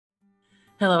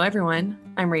Hello, everyone.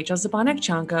 I'm Rachel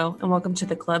Zabanek-Chanko, and welcome to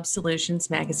the Club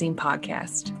Solutions Magazine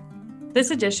podcast.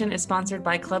 This edition is sponsored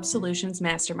by Club Solutions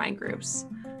Mastermind Groups.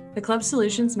 The Club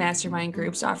Solutions Mastermind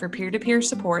Groups offer peer-to-peer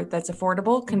support that's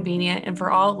affordable, convenient, and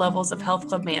for all levels of health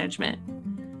club management.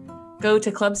 Go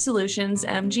to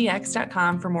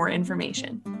clubsolutionsmgx.com for more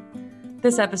information.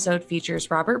 This episode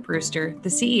features Robert Brewster, the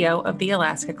CEO of the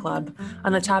Alaska Club,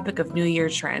 on the topic of New Year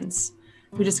trends.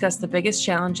 We discuss the biggest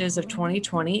challenges of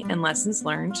 2020 and lessons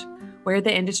learned, where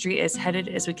the industry is headed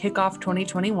as we kick off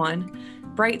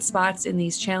 2021, bright spots in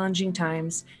these challenging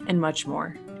times, and much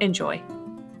more. Enjoy.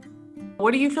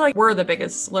 What do you feel like were the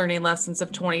biggest learning lessons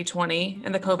of 2020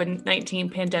 and the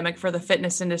COVID-19 pandemic for the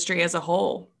fitness industry as a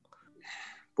whole?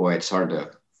 Boy, it's hard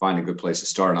to find a good place to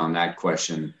start on that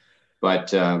question.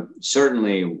 But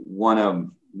certainly one of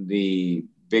the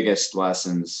biggest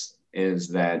lessons is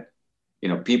that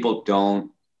people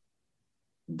don't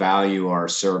value our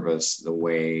service the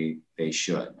way they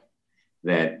should.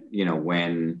 That,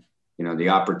 when, the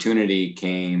opportunity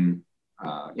came,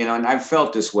 and I've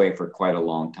felt this way for quite a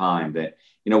long time, that,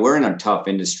 we're in a tough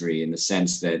industry in the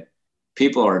sense that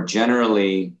people are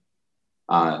generally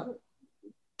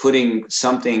putting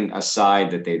something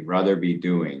aside that they'd rather be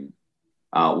doing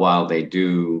while they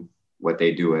do what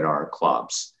they do at our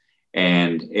clubs.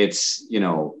 And it's,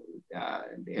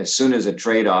 as soon as a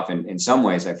trade-off, and in some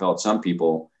ways I felt some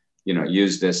people,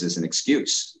 use this as an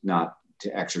excuse not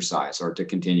to exercise or to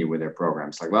continue with their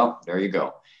programs. Like, well, there you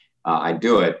go. I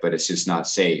do it, but it's just not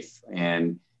safe.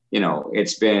 And,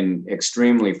 it's been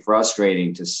extremely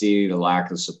frustrating to see the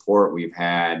lack of support we've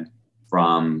had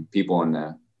from people in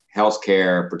the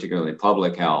healthcare, particularly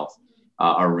public health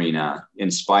arena, in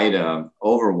spite of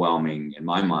overwhelming, in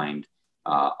my mind,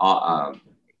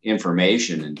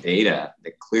 information and data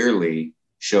that clearly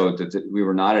showed that we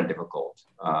were not a difficult,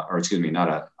 not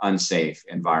an unsafe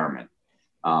environment.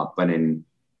 I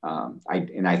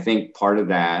think part of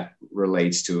that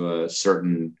relates to a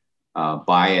certain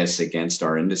bias against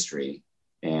our industry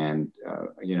and,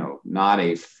 not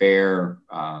a fair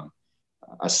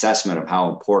assessment of how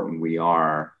important we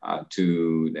are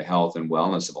to the health and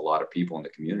wellness of a lot of people in the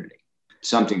community.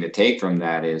 Something to take from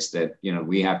that is that,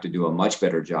 we have to do a much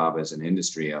better job as an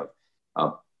industry of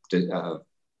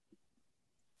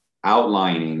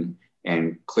outlining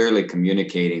and clearly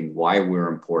communicating why we're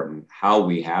important, how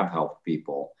we have helped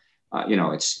people.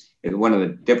 It's one of the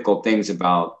difficult things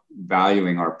about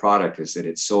valuing our product is that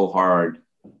it's so hard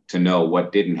to know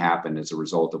what didn't happen as a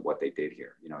result of what they did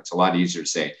here. It's a lot easier to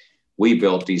say, we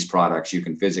built these products, you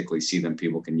can physically see them,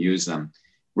 people can use them.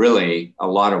 Really, a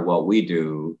lot of what we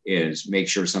do is make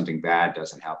sure something bad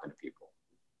doesn't happen to people.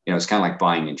 It's kind of like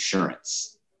buying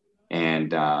insurance.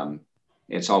 And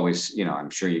it's always, I'm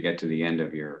sure you get to the end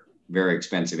of your very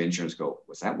expensive insurance, go,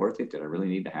 was that worth it? Did I really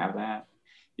need to have that?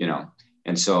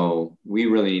 And so we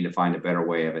really need to find a better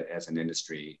way of it as an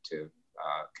industry to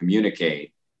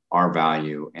communicate our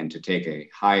value and to take a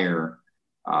higher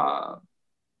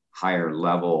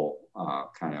level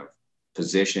kind of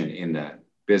position in the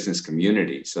business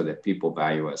community so that people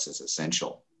value us as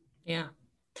essential. Yeah.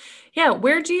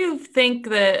 Where do you think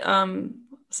that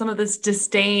some of this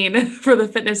disdain for the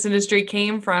fitness industry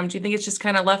came from? Do you think it's just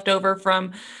kind of left over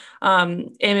from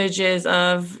images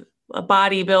of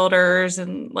bodybuilders?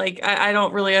 And I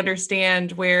don't really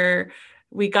understand where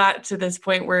we got to this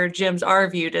point where gyms are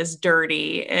viewed as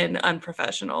dirty and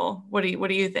unprofessional. What do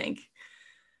you think?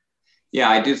 Yeah,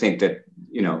 I do think that,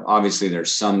 obviously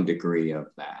there's some degree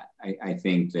of that. I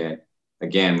think that,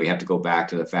 again, we have to go back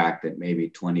to the fact that maybe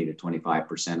 20 to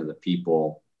 25% of the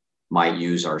people might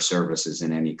use our services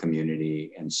in any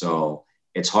community. And so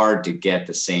it's hard to get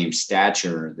the same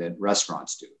stature that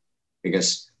restaurants do,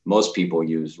 because most people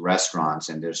use restaurants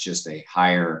and there's just a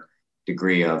higher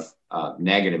degree of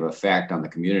negative effect on the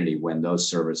community when those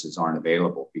services aren't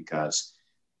available because,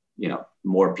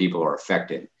 more people are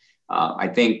affected.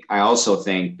 I also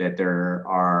think that there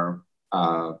are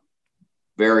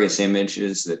various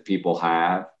images that people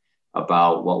have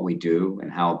about what we do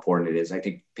and how important it is. I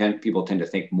think people tend to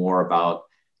think more about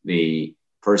the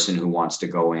person who wants to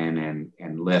go in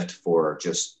and lift for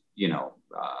just,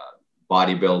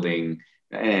 bodybuilding.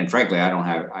 And frankly,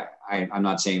 I'm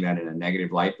not saying that in a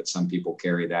negative light, but some people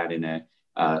carry that in a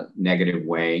negative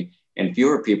way. And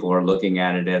fewer people are looking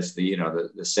at it as the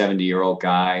 70-year-old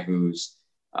guy who's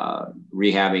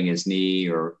rehabbing his knee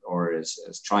or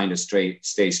is trying to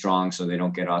stay strong so they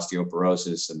don't get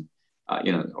osteoporosis and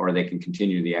or they can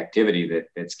continue the activity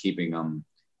that's keeping them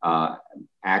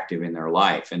active in their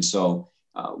life. And so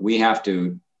we have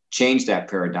to change that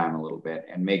paradigm a little bit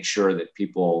and make sure that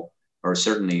people, or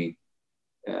certainly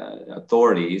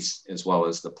authorities as well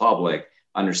as the public,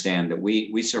 understand that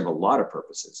we serve a lot of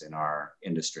purposes in our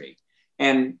industry.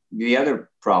 And the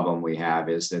other problem we have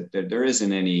is that there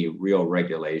isn't any real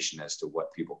regulation as to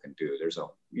what people can do. There's a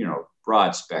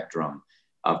broad spectrum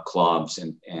of clubs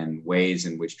and ways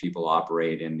in which people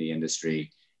operate in the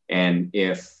industry. And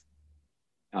if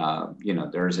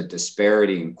there's a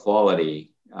disparity in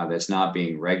quality that's not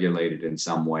being regulated in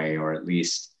some way, or at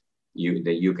least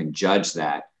you can judge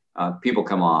that, people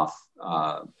come off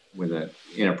with an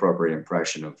inappropriate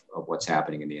impression of what's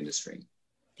happening in the industry.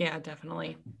 Yeah,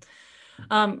 definitely.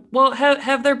 Well,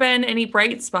 have there been any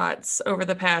bright spots over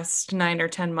the past 9 or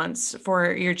 10 months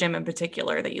for your gym in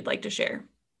particular that you'd like to share?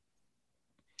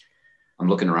 I'm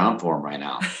looking around for them right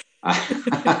now.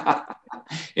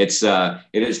 It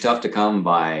is tough to come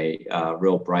by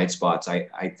real bright spots.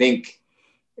 I think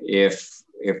if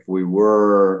we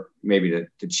were maybe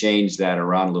to change that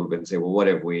around a little bit and say, well,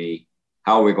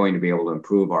 how are we going to be able to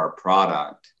improve our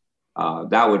product?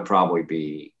 That would probably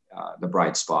be the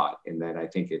bright spot, in that I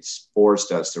think it's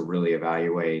forced us to really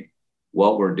evaluate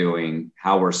what we're doing,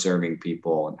 how we're serving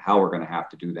people, and how we're going to have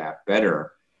to do that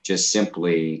better, just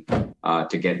simply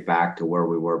to get back to where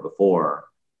we were before.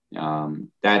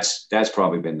 That's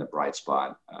probably been the bright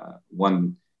spot.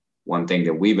 One thing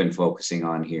that we've been focusing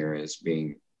on here is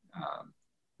being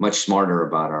much smarter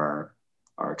about our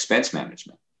expense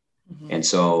management. Mm-hmm. And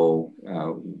so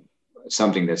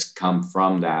something that's come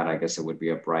from that, I guess it would be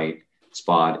a bright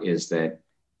spot, is that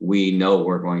we know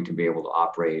we're going to be able to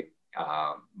operate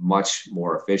much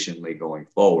more efficiently going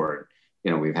forward.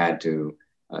 We've had to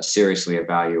seriously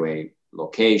evaluate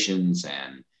locations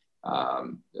and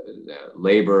the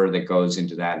labor that goes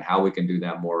into that, and how we can do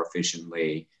that more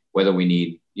efficiently, whether we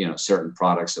need, certain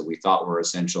products that we thought were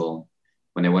essential.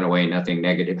 When they went away, nothing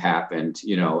negative happened,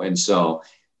 and so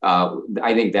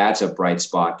I think that's a bright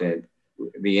spot, that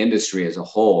the industry as a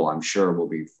whole, I'm sure, will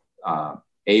be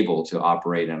able to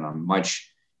operate on a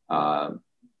much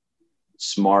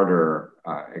smarter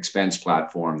expense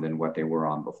platform than what they were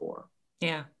on before.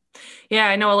 Yeah. Yeah,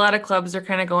 I know a lot of clubs are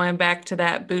kind of going back to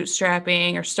that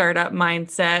bootstrapping or startup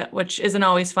mindset, which isn't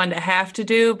always fun to have to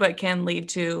do, but can lead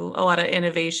to a lot of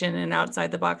innovation and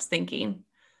outside the box thinking.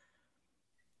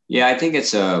 Yeah, I think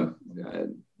it's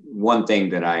one thing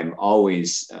that I'm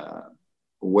always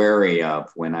wary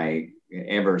of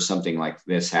whenever something like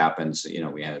this happens.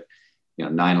 We had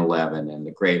 9/11 and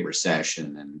the Great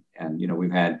Recession, and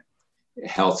we've had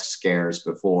health scares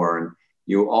before, and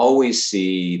you always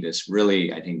see this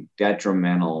really, I think,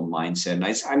 detrimental mindset. And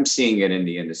I'm seeing it in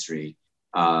the industry,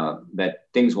 that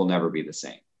things will never be the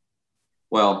same.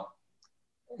 Well,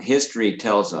 history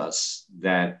tells us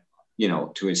that,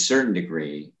 to a certain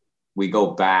degree, we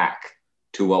go back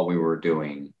to what we were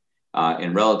doing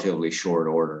in relatively short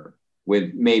order,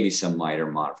 with maybe some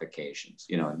minor modifications.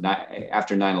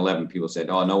 After 9/11, people said,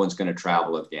 oh, no one's going to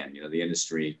travel again. The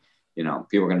industry,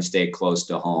 people are going to stay close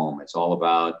to home. It's all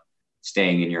about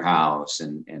staying in your house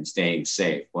and staying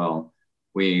safe. Well,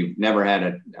 we've never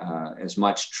had as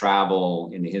much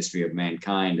travel in the history of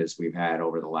mankind as we've had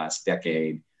over the last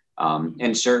decade.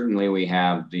 And certainly we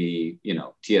have the,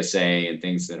 TSA and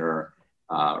things that are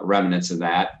remnants of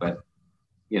that. But,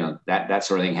 that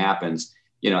sort of thing happens.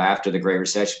 After the Great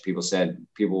Recession, people said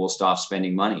people will stop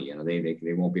spending money.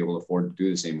 They won't be able to afford to do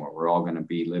this anymore. We're all going to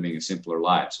be living simpler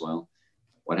lives. Well,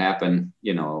 what happened,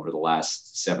 over the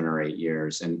last 7 or 8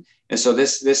 years? And so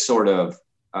this sort of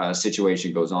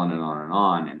situation goes on and on and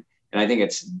on. And I think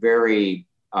it's very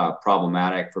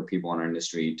problematic for people in our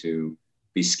industry to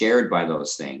be scared by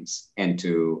those things and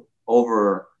to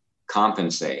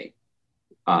overcompensate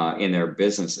in their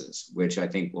businesses, which I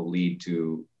think will lead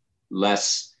to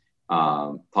less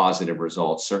positive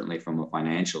results, certainly from a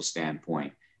financial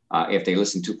standpoint, if they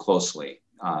listen too closely,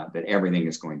 that everything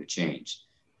is going to change.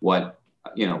 What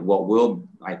will,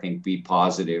 I think, be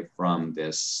positive from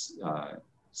this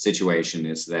situation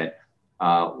is that,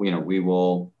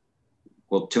 we'll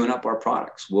tune up our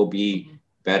products. We'll be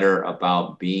better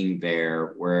about being there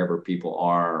wherever people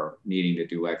are needing to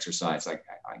do exercise. Like,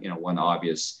 one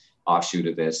obvious offshoot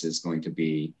of this is going to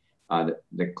be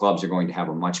the clubs are going to have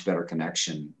a much better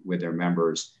connection with their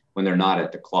members when they're not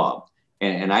at the club.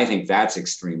 And I think that's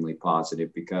extremely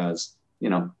positive, because,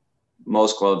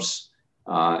 most clubs,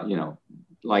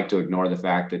 like to ignore the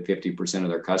fact that 50% of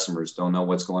their customers don't know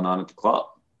what's going on at the club,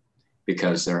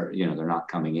 because they're not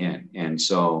coming in. And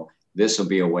so this will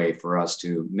be a way for us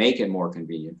to make it more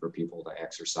convenient for people to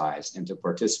exercise and to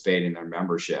participate in their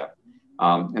membership.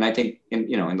 And I think in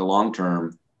the long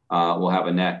term, we'll have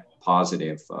a net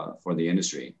positive for the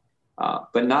industry,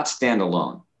 but not stand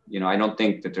alone. I don't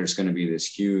think that there's going to be this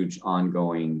huge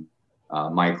ongoing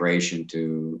migration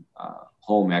to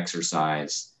home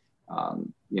exercise,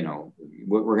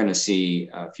 we're going to see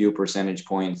a few percentage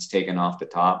points taken off the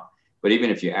top. But even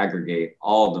if you aggregate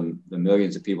all the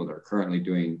millions of people that are currently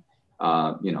doing,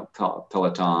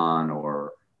 Peloton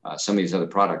or some of these other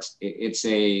products, it's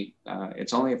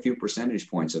only a few percentage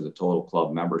points of the total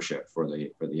club membership for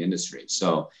the industry.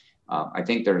 So I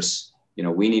think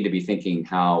we need to be thinking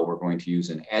how we're going to use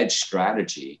an edge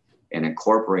strategy and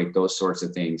incorporate those sorts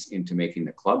of things into making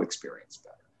the club experience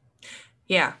better.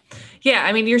 Yeah. Yeah.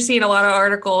 I mean, you're seeing a lot of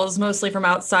articles, mostly from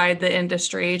outside the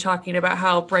industry, talking about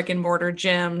how brick and mortar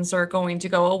gyms are going to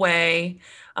go away.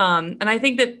 And I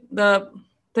think that the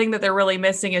thing that they're really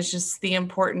missing is just the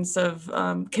importance of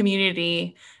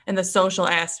community and the social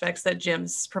aspects that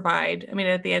gyms provide. I mean,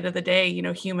 at the end of the day,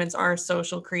 humans are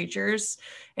social creatures,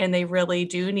 and they really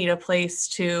do need a place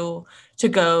to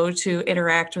go to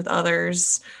interact with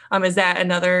others. Is that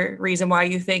another reason why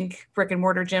you think brick and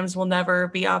mortar gyms will never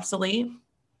be obsolete?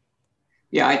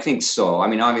 Yeah, I think so. I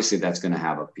mean, obviously that's going to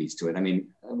have a piece to it. I mean,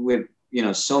 with,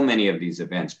 so many of these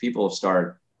events, people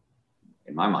start,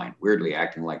 in my mind, weirdly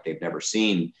acting like they've never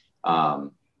seen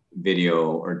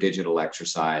video or digital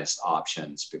exercise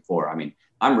options before. I mean,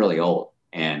 I'm really old,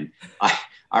 and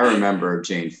I remember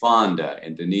Jane Fonda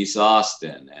and Denise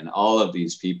Austin and all of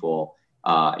these people,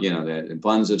 the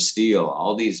Buns of Steel,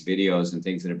 all these videos and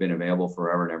things that have been available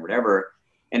forever and ever and ever.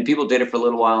 And people did it for a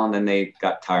little while and then they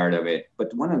got tired of it.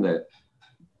 But one of the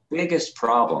biggest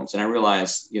problems, and I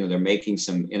realize, they're making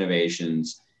some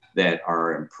innovations that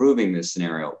are improving this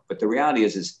scenario, but the reality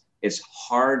is it's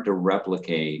hard to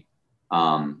replicate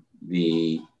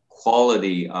the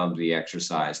quality of the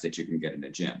exercise that you can get in a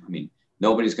gym. I mean,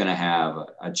 nobody's going to have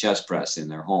a chest press in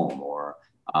their home or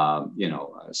a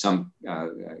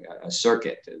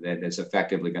circuit that is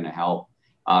effectively going to help.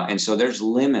 And so there's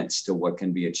limits to what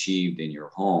can be achieved in your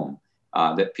home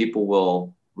that people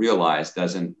will realize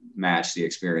doesn't match the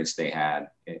experience they had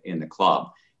in the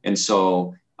club. And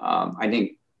so I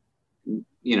think,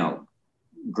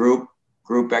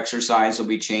 group exercise will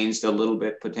be changed a little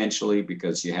bit potentially,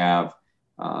 because you have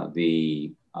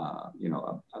a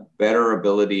better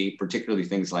ability, particularly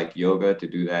things like yoga, to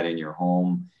do that in your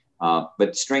home.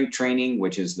 But strength training,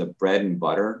 which is the bread and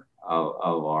butter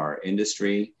of our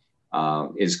industry,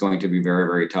 is going to be very,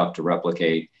 very tough to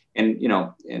replicate. And,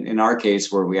 in our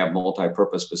case, where we have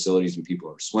multi-purpose facilities and people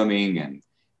are swimming and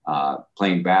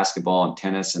playing basketball and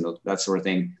tennis and that sort of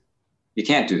thing, you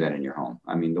can't do that in your home.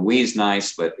 I mean, the Wii's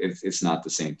nice, but it's not the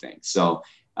same thing. So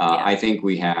I think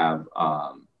we have,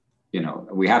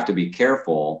 we have to be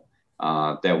careful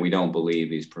that we don't believe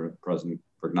these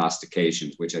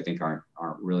prognostications, which I think aren't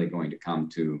really going to come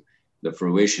to the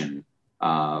fruition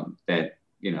that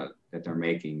they're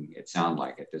making it sound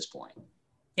like at this point.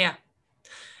 Yeah.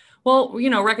 Well,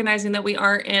 recognizing that we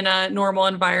aren't in a normal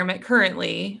environment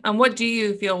currently, what do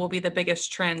you feel will be the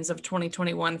biggest trends of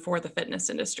 2021 for the fitness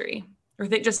industry? Or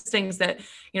just things that,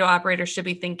 operators should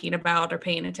be thinking about or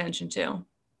paying attention to?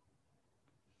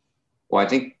 Well, I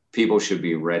think people should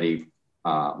be ready.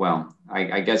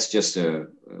 I guess just to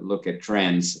look at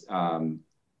trends,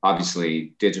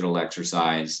 obviously digital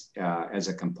exercise as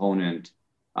a component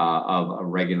of a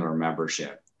regular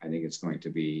membership. I think it's going to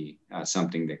be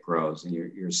something that grows, and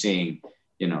you're seeing,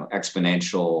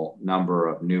 exponential number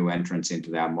of new entrants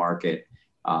into that market.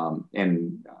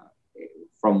 And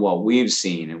from what we've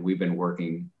seen, and we've been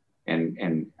working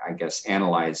and I guess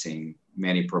analyzing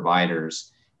many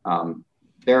providers,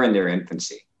 they're in their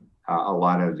infancy, a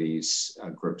lot of these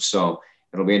groups. So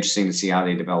it'll be interesting to see how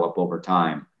they develop over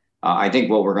time. I think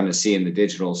what we're going to see in the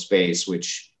digital space,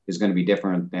 which is going to be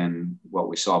different than what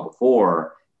we saw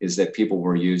before, is that people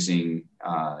were using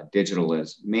digital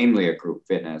as mainly a group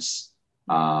fitness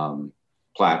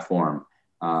platform.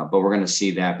 But we're going to see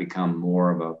that become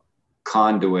more of a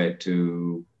conduit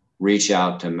to reach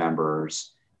out to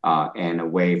members and a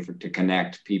way to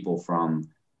connect people from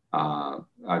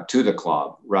to the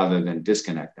club rather than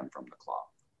disconnect them from the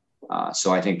club.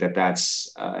 So I think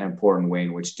that's an important way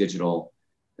in which digital,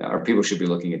 or people should be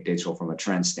looking at digital from a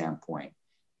trend standpoint.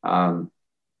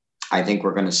 I think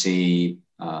we're going to see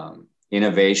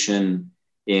innovation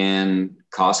in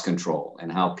cost control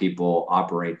and how people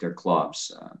operate their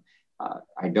clubs.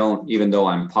 Even though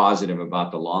I'm positive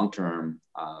about the long-term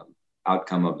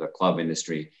outcome of the club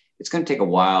industry, it's going to take a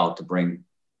while to bring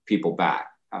people back.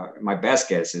 My best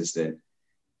guess is that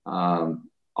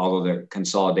although the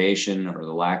consolidation or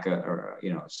the lack of, or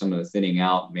some of the thinning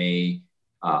out may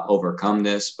overcome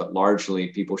this, but largely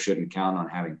people shouldn't count on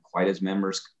having quite as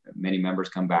many members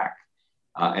come back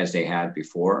as they had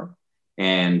before.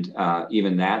 And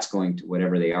even that's going to,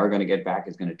 whatever they are going to get back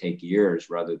is going to take years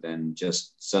rather than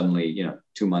just suddenly,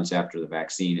 2 months after the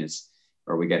vaccine is,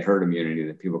 or we get herd immunity,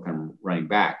 that people come running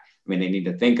back. I mean, they need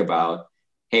to think about,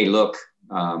 hey, look,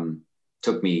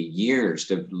 took me years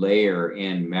to layer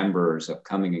in members of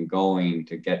coming and going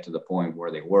to get to the point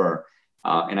where they were.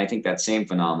 And I think that same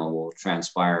phenomenon will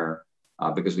transpire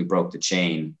because we broke the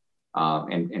chain,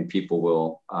 and people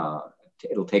will,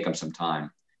 it'll take them some time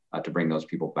to bring those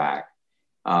people back.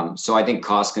 So I think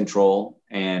cost control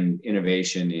and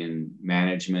innovation in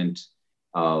management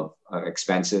of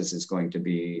expenses is going to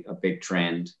be a big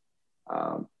trend.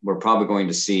 We're probably going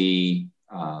to see,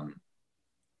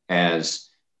 as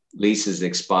leases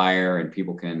expire and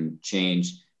people can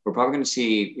change, we're probably going to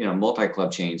see,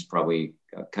 multi-club chains probably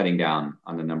cutting down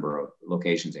on the number of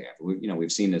locations they have.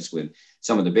 We've seen this with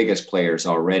some of the biggest players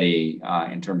already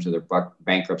in terms of their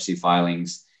bankruptcy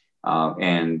filings.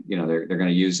 And they're going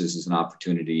to use this as an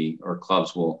opportunity, or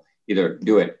clubs will either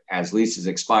do it as leases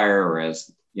expire or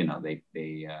as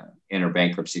they enter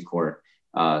bankruptcy court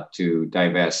to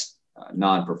divest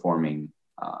non-performing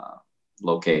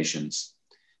locations.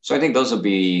 So I think those will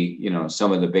be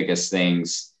some of the biggest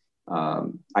things.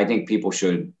 I think people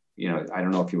should, I don't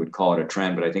know if you would call it a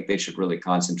trend, but I think they should really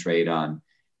concentrate on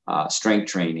strength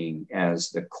training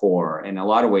as the core. In a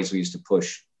lot of ways, we used to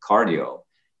push cardio.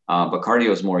 But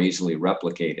cardio is more easily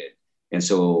replicated. And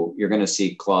so you're going to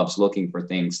see clubs looking for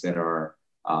things that are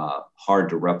hard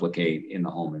to replicate in the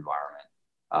home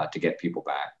environment to get people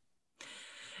back.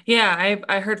 Yeah,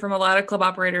 I heard from a lot of club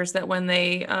operators that when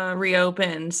they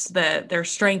reopened, that their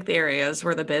strength areas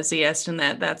were the busiest, and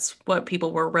that's what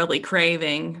people were really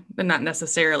craving, but not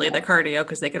necessarily the cardio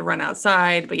because they could run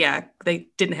outside. But yeah, they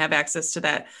didn't have access to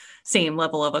that same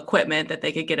level of equipment that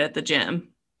they could get at the gym.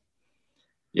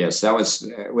 Yes, that was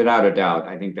without a doubt.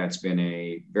 I think that's been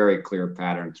a very clear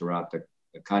pattern throughout the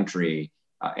country.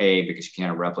 A, because you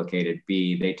can't replicate it.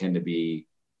 B, they tend to be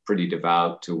pretty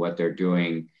devout to what they're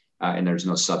doing, and there's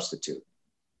no substitute.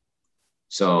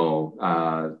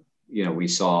 So, we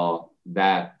saw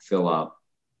that fill up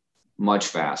much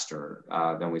faster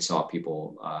than we saw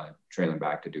people trailing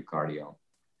back to do cardio.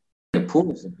 The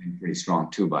pools have been pretty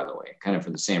strong too, by the way, kind of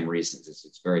for the same reasons.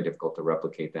 It's very difficult to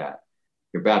replicate that.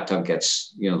 Your bathtub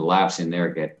gets, the laps in there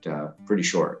get pretty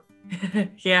short.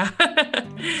 Yeah,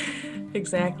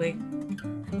 exactly.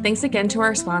 Thanks again to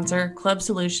our sponsor, Club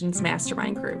Solutions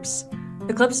Mastermind Groups.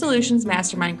 The Club Solutions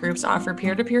Mastermind Groups offer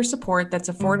peer-to-peer support that's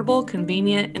affordable,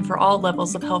 convenient, and for all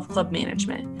levels of health club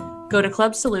management. Go to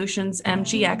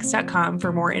clubsolutionsmgx.com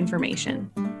for more information.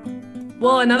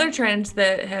 Well, another trend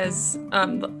that has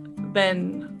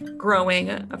been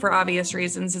growing for obvious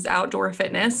reasons is outdoor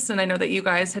fitness. And I know that you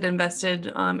guys had invested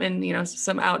in,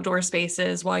 some outdoor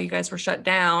spaces while you guys were shut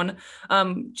down.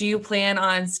 Do you plan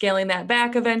on scaling that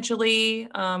back eventually?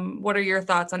 What are your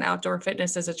thoughts on outdoor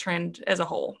fitness as a trend as a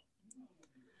whole?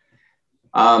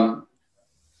 I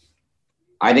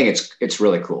think it's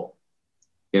really cool.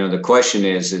 The question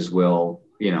is will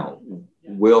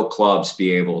clubs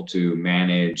be able to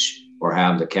manage or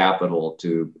have the capital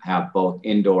to have both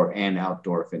indoor and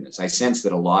outdoor fitness? I sense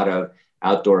that a lot of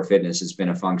outdoor fitness has been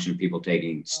a function of people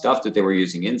taking stuff that they were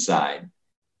using inside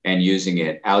and using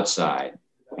it outside.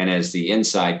 And as the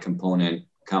inside component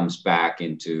comes back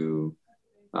into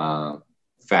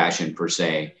fashion per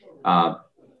se,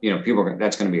 people,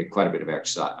 that's going to be quite a bit of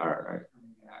exercise or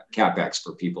CapEx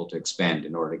for people to expend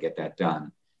in order to get that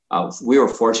done. We were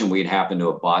fortunate we'd happened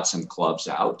to have bought some clubs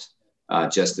out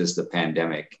just as the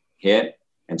pandemic hit.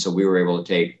 And so we were able to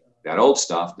take that old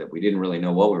stuff that we didn't really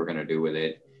know what we were going to do with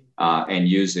it and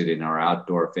use it in our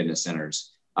outdoor fitness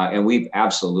centers. And we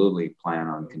absolutely plan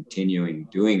on continuing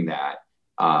doing that.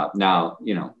 Now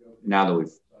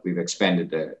that we've expended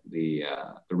the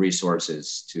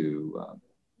resources to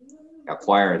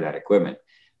acquire that equipment.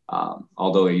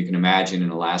 Although you can imagine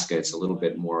in Alaska, it's a little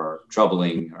bit more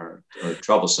troubling or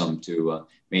troublesome to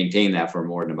maintain that for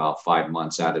more than about 5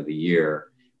 months out of the year.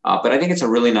 But I think it's a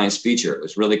really nice feature. It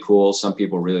was really cool. Some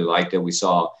people really liked it. We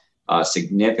saw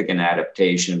significant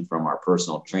adaptation from our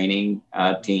personal training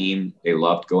team. They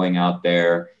loved going out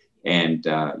there and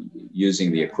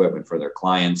using the equipment for their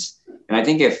clients. And I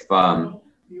think if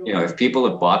people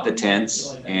have bought the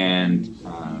tents and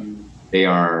they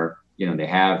are, they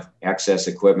have excess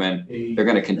equipment, they're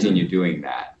going to continue doing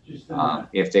that.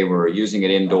 If they were using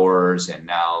it indoors and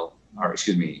now,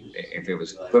 if it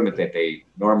was equipment that they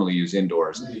normally use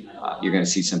indoors, you're going to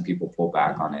see some people pull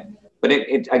back on it. But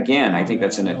it again, I think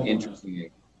that's an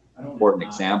interesting, important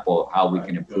example of how we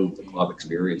can improve the club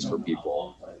experience for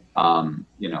people. Along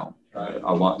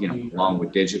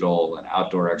with digital and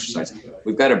outdoor exercise,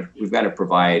 we've got to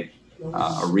provide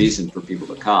a reason for people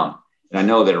to come. And I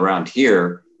know that around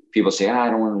here, people say, I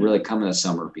don't want to really come in the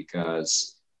summer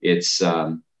because it's,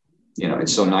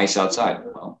 it's so nice outside.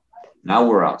 Well, now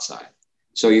we're outside.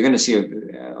 So you're going to see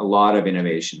a lot of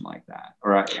innovation like that.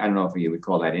 Or I don't know if you would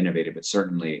call that innovative, but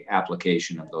certainly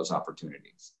application of those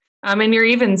opportunities. And you're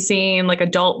even seeing like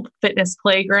adult fitness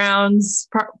playgrounds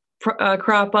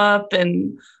crop up.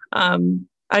 And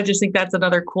I just think that's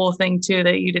another cool thing too,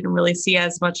 that you didn't really see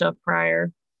as much of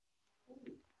prior.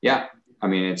 Yeah. I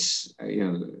mean, it's,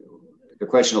 the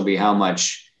question will be how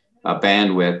much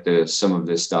bandwidth does some of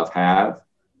this stuff have.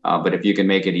 But if you can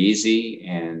make it easy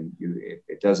and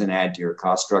it doesn't add to your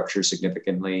cost structure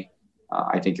significantly,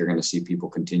 I think you're going to see people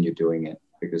continue doing it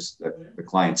because the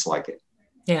clients like it.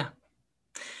 Yeah.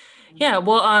 Yeah.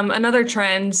 Well, another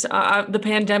trend, the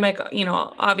pandemic,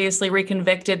 obviously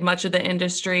reconvicted much of the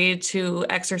industry to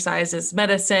exercise as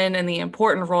medicine and the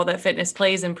important role that fitness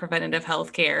plays in preventative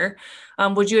healthcare.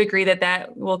 Would you agree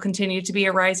that will continue to be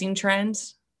a rising trend?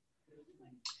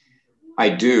 I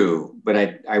do,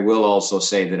 but I will also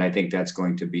say that I think that's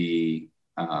going to be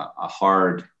a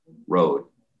hard road,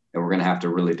 and we're going to have to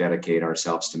really dedicate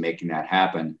ourselves to making that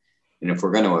happen. And if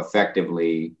we're going to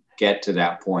effectively get to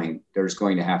that point, there's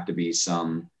going to have to be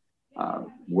some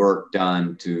work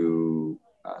done to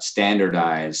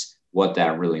standardize what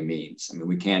that really means. I mean,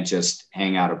 we can't just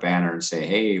hang out a banner and say,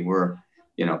 hey, we're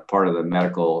part of the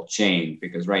medical chain,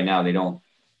 because right now they don't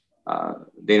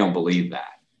believe that.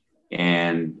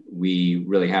 And we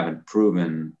really haven't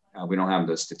proven, we don't have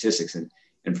the statistics.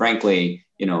 And frankly,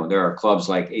 there are clubs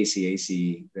like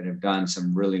ACAC that have done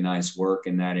some really nice work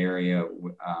in that area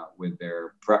with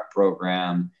their prep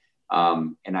program.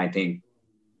 And I think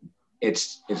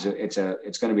it's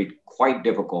going to be quite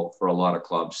difficult for a lot of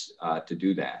clubs to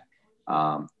do that.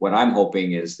 What I'm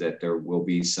hoping is that there will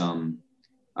be some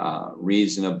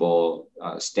reasonable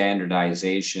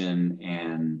standardization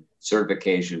and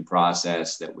certification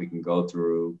process that we can go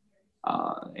through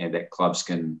and that clubs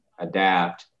can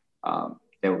adapt,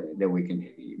 that we can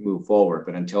move forward.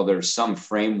 But until there's some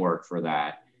framework for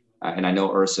that, and I know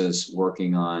IHRSA's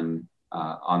working on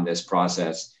this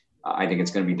process, I think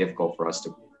it's going to be difficult for us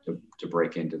to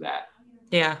break into that.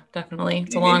 Yeah, definitely.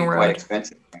 It's a long road. Quite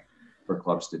expensive for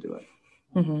clubs to do it.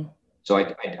 Mm-hmm. So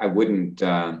I wouldn't,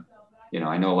 I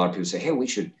know a lot of people say, hey, we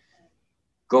should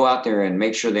go out there and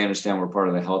make sure they understand we're part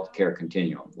of the healthcare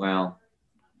continuum. Well,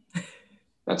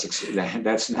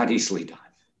 that's not easily done.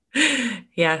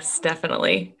 Yes,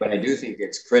 definitely. But I do think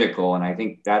it's critical. And I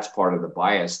think that's part of the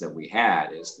bias that we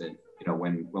had is that,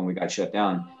 when we got shut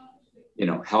down,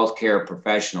 healthcare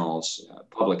professionals,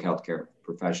 public healthcare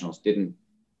professionals didn't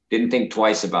think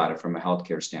twice about it from a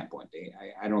healthcare standpoint.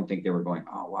 I don't think they were going,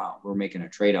 oh, wow, we're making a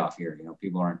trade-off here.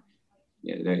 People aren't,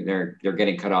 they're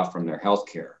getting cut off from their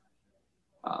healthcare.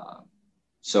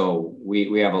 So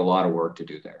we have a lot of work to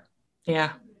do there.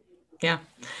 Yeah. Yeah.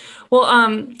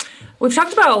 Well, we've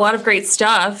talked about a lot of great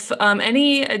stuff.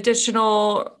 Any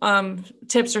additional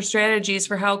tips or strategies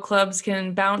for how clubs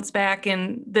can bounce back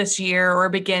in this year or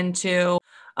begin to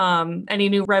any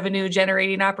new revenue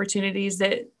generating opportunities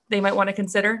that they might want to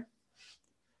consider?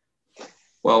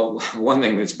 Well, one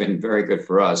thing that's been very good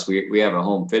for us, we have a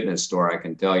home fitness store. I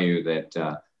can tell you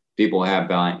that people have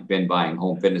been buying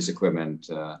home fitness equipment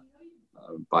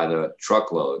by the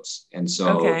truckloads. And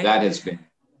so that has been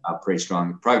pretty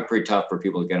strong, probably pretty tough for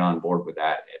people to get on board with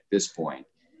that at this point.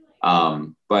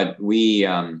 But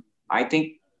I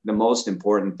think the most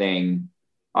important thing,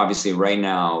 obviously right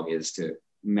now, is to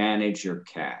manage your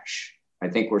cash. I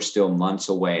think we're still months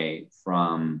away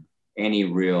from any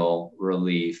real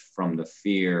relief from the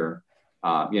fear,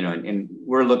 and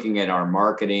we're looking at our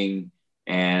marketing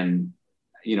and,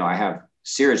 I have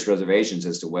serious reservations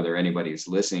as to whether anybody's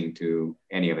listening to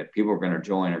any of it. People are going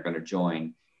to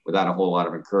join without a whole lot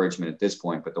of encouragement at this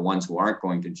point, but the ones who aren't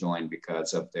going to join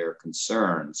because of their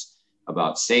concerns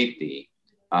about safety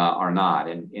are not.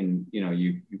 And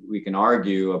we can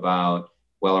argue about,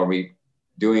 well, are we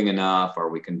doing enough? Are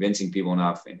we convincing people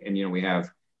enough? And we have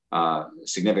a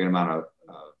significant amount of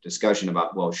discussion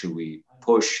about, well, should we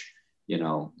push,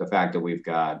 the fact that we've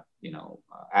got,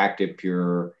 active,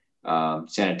 pure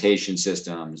sanitation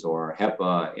systems or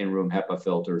HEPA, in-room HEPA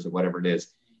filters or whatever it is.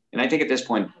 And I think at this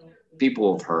point,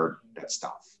 people have heard that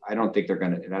stuff. I don't think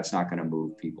that's not going to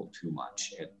move people too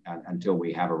much until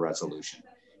we have a resolution.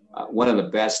 One of the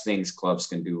best things clubs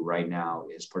can do right now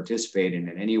is participate in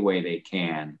any way they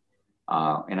can.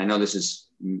 And I know this is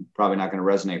probably not going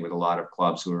to resonate with a lot of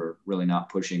clubs who are really not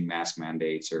pushing mask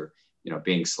mandates or,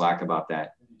 being slack about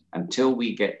that. Until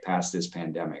we get past this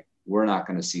pandemic, we're not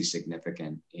going to see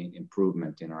significant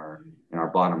improvement in our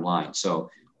bottom line. So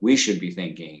we should be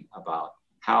thinking about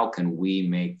how can we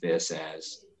make this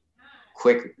as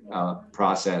quick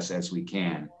process as we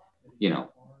can,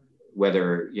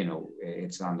 whether,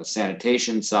 it's on the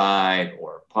sanitation side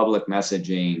or public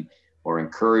messaging or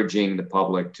encouraging the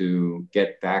public to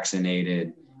get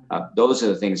vaccinated. Those are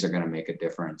the things that are going to make a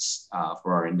difference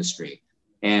for our industry.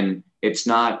 And it's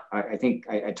not, I think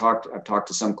I've talked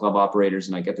to some club operators,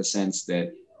 and I get the sense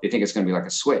that they think it's going to be like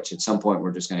a switch. At some point,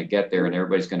 we're just going to get there and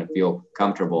everybody's going to feel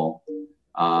comfortable.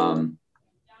 All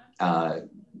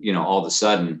of a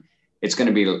sudden, it's going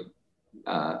to be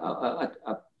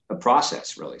a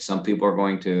process, really. Some people are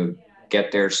going to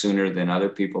get there sooner than other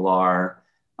people are.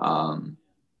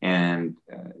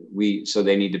 So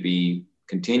they need to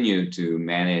continue to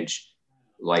manage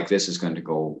like this is going to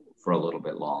go for a little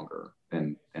bit longer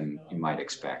than you might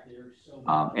expect.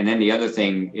 And then the other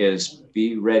thing is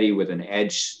be ready with an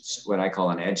edge, what I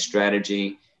call an edge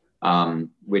strategy,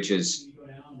 which is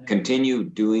continue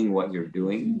doing what you're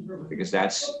doing, because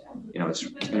that's, it's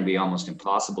going to be almost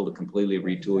impossible to completely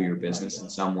retool your business in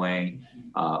some way,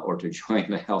 or to join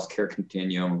the healthcare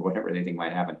continuum or whatever they think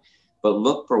might happen. But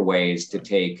look for ways to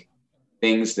take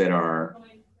things that are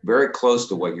very close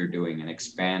to what you're doing and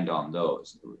expand on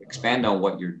those. Expand on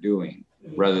what you're doing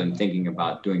rather than thinking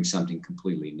about doing something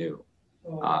completely new.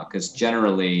 Because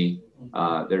generally,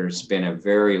 there's been a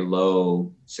very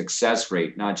low success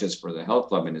rate, not just for the health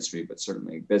club industry, but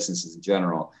certainly businesses in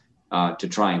general, to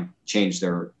try and change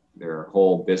their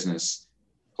whole business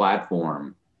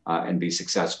platform and be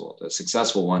successful. The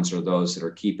successful ones are those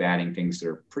that keep adding things that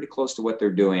are pretty close to what they're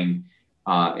doing.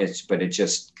 But it's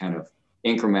just kind of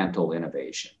incremental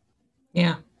innovation.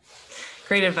 Yeah,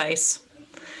 great advice.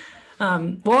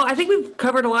 Well, I think we've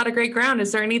covered a lot of great ground.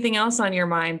 Is there anything else on your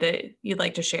mind that you'd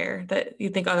like to share that you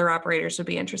think other operators would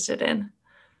be interested in?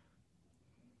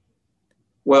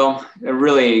 Well,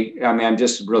 I'm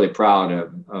just really proud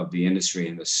of the industry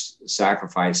and the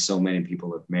sacrifice so many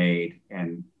people have made.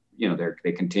 And,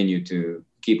 they continue to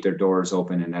keep their doors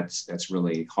open, and that's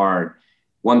really hard.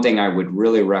 One thing I would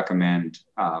really recommend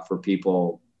for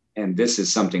people, and this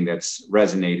is something that's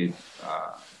resonated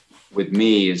with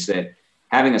me, is that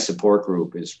having a support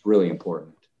group is really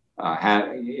important.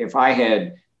 If I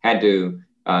had to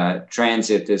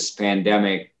transit this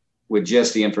pandemic with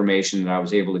just the information that I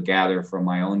was able to gather from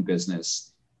my own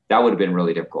business, that would have been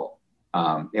really difficult.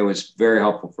 It was very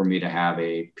helpful for me to have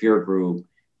a peer group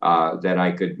that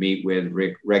I could meet with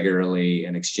regularly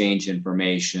and exchange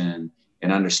information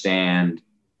and understand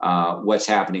what's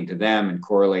happening to them and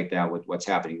correlate that with what's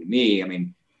happening to me. I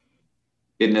mean,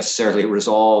 didn't necessarily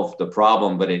resolve the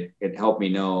problem, but it helped me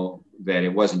know that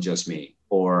it wasn't just me,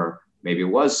 or maybe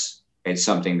it's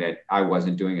something that I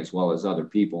wasn't doing as well as other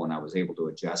people, and I was able to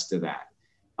adjust to that.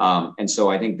 And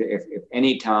so I think that if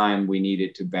any time we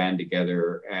needed to band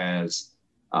together as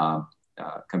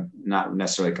not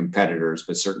necessarily competitors,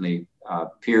 but certainly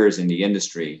peers in the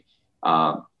industry,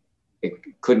 it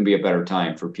couldn't be a better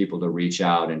time for people to reach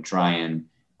out and try and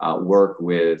work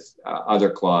with other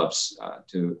clubs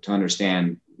to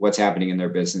understand what's happening in their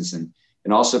business, and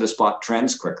also to spot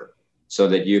trends quicker so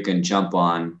that you can jump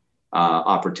on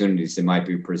opportunities that might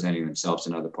be presenting themselves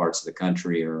in other parts of the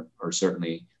country or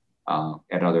certainly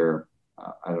at other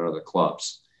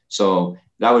clubs. So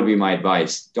that would be my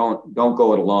advice. Don't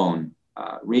go it alone.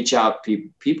 Reach out.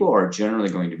 People are generally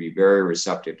going to be very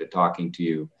receptive to talking to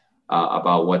you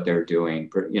about what they're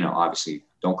doing. Obviously,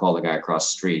 don't call the guy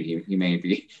across the street. He may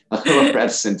be a little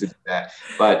reticent to do that.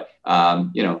 But,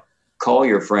 call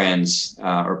your friends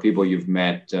or people you've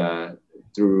met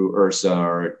through IHRSA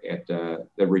or at the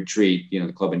retreat,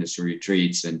 the club industry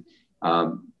retreats, and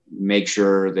make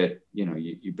sure that,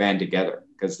 you band together,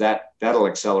 because that'll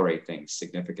accelerate things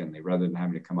significantly rather than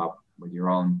having to come up with your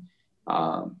own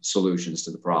solutions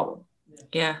to the problem.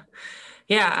 Yeah.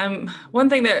 Yeah. One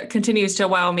thing that continues to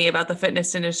wow me about the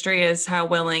fitness industry is how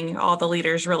willing all the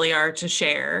leaders really are to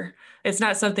share. It's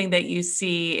not something that you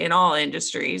see in all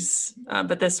industries,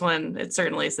 but this one, it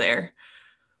certainly is there.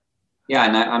 Yeah,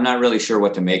 and I'm not really sure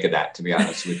what to make of that, to be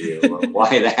honest with you, or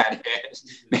why that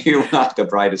is. Maybe we're not the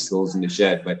brightest tools in the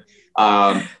shed, but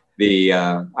I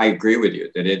agree with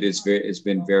you that it's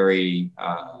been very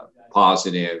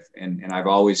positive, and I've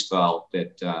always felt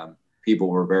that people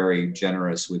were very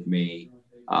generous with me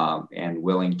and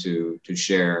willing to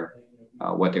share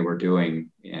what they were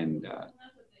doing, and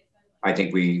I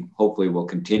think we hopefully will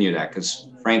continue that, because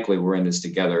frankly, we're in this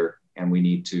together, and we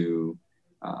need to.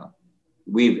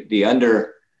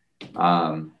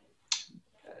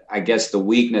 I guess the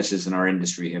weaknesses in our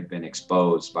industry have been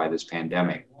exposed by this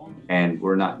pandemic, and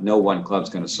no one club's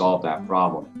going to solve that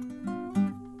problem.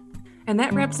 And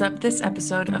that wraps up this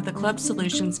episode of the Club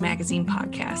Solutions Magazine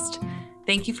podcast.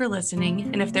 Thank you for listening,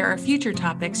 and if there are future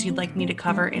topics you'd like me to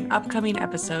cover in upcoming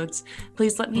episodes,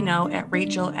 please let me know at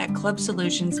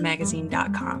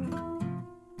rachel@clubsolutionsmagazine.com.